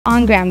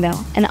On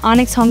Grandville, an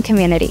Onyx home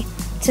community.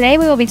 Today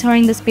we will be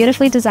touring this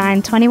beautifully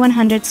designed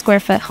 2,100 square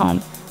foot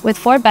home with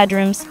 4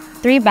 bedrooms,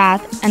 3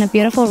 baths, and a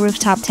beautiful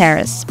rooftop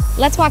terrace.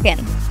 Let's walk in.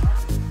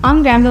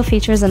 On Grandville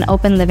features an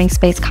open living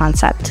space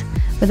concept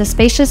with a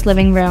spacious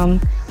living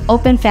room,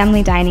 open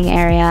family dining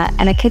area,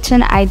 and a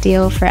kitchen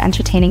ideal for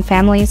entertaining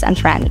families and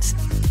friends.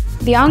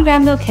 The On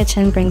Grandville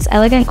kitchen brings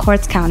elegant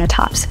quartz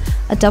countertops,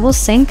 a double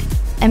sink,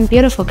 and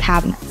beautiful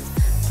cabinets,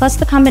 plus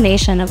the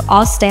combination of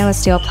all stainless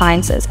steel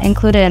appliances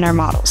included in our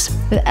models.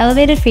 With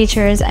elevated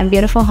features and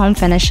beautiful home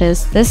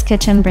finishes, this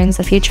kitchen brings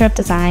the future of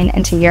design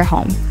into your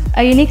home.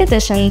 A unique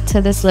addition to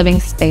this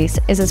living space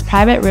is its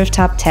private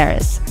rooftop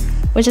terrace,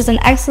 which is an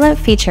excellent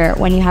feature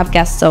when you have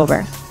guests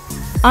over.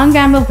 On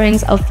Grandville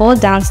brings a full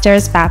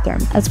downstairs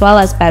bathroom as well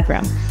as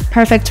bedroom,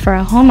 perfect for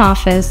a home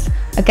office,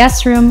 a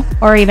guest room,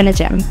 or even a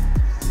gym.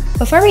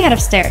 Before we head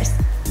upstairs,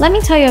 let me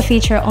tell you a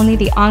feature only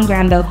the On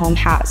Grandville home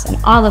has in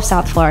all of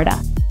South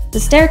Florida. The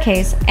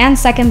staircase and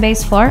second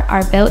base floor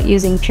are built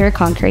using pure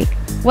concrete.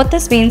 What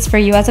this means for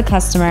you as a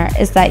customer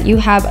is that you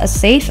have a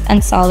safe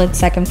and solid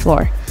second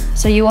floor,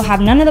 so you will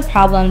have none of the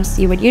problems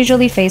you would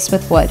usually face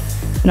with wood.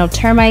 No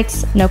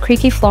termites, no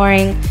creaky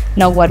flooring,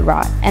 no wood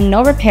rot, and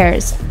no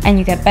repairs, and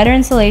you get better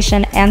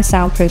insulation and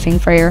soundproofing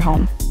for your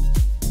home.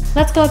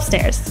 Let's go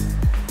upstairs.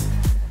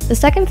 The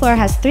second floor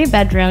has 3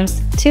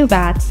 bedrooms, 2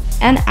 baths,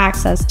 and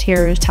access to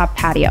your rooftop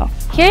patio.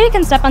 Here you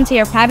can step onto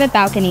your private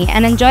balcony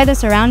and enjoy the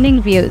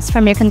surrounding views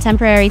from your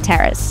contemporary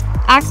terrace.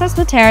 Access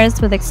the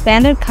terrace with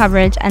expanded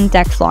coverage and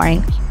deck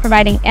flooring,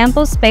 providing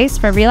ample space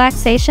for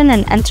relaxation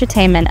and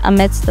entertainment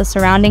amidst the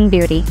surrounding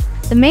beauty.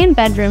 The main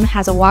bedroom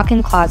has a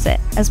walk-in closet,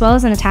 as well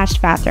as an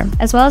attached bathroom,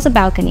 as well as a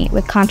balcony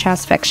with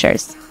contrast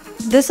fixtures.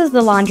 This is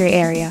the laundry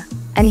area,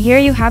 and here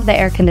you have the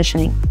air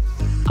conditioning.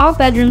 All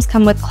bedrooms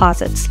come with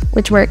closets,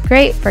 which work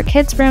great for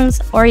kids'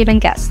 rooms or even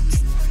guests.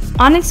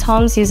 Onyx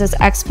Homes uses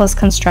X+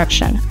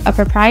 construction, a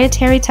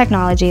proprietary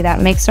technology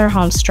that makes our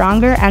homes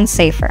stronger and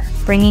safer,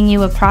 bringing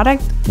you a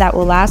product that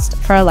will last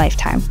for a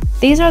lifetime.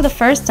 These are the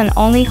first and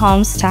only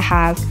homes to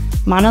have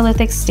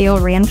monolithic steel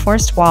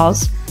reinforced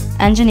walls,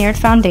 engineered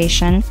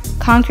foundation,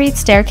 concrete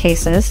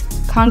staircases,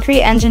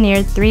 concrete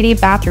engineered 3D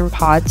bathroom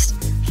pods,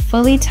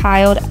 fully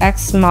tiled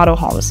X model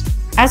homes.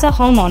 As a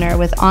homeowner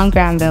with On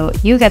Grandville,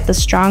 you get the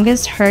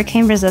strongest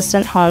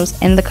hurricane-resistant homes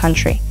in the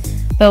country.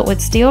 Built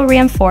with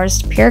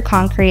steel-reinforced, pure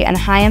concrete, and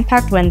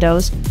high-impact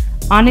windows,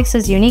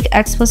 Onyx's unique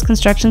X+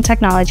 construction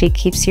technology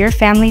keeps your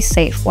family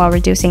safe while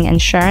reducing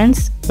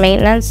insurance,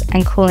 maintenance,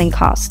 and cooling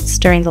costs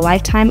during the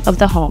lifetime of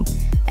the home,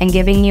 and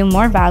giving you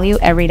more value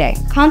every day.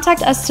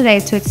 Contact us today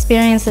to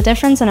experience the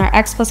difference in our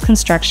X+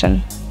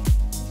 construction.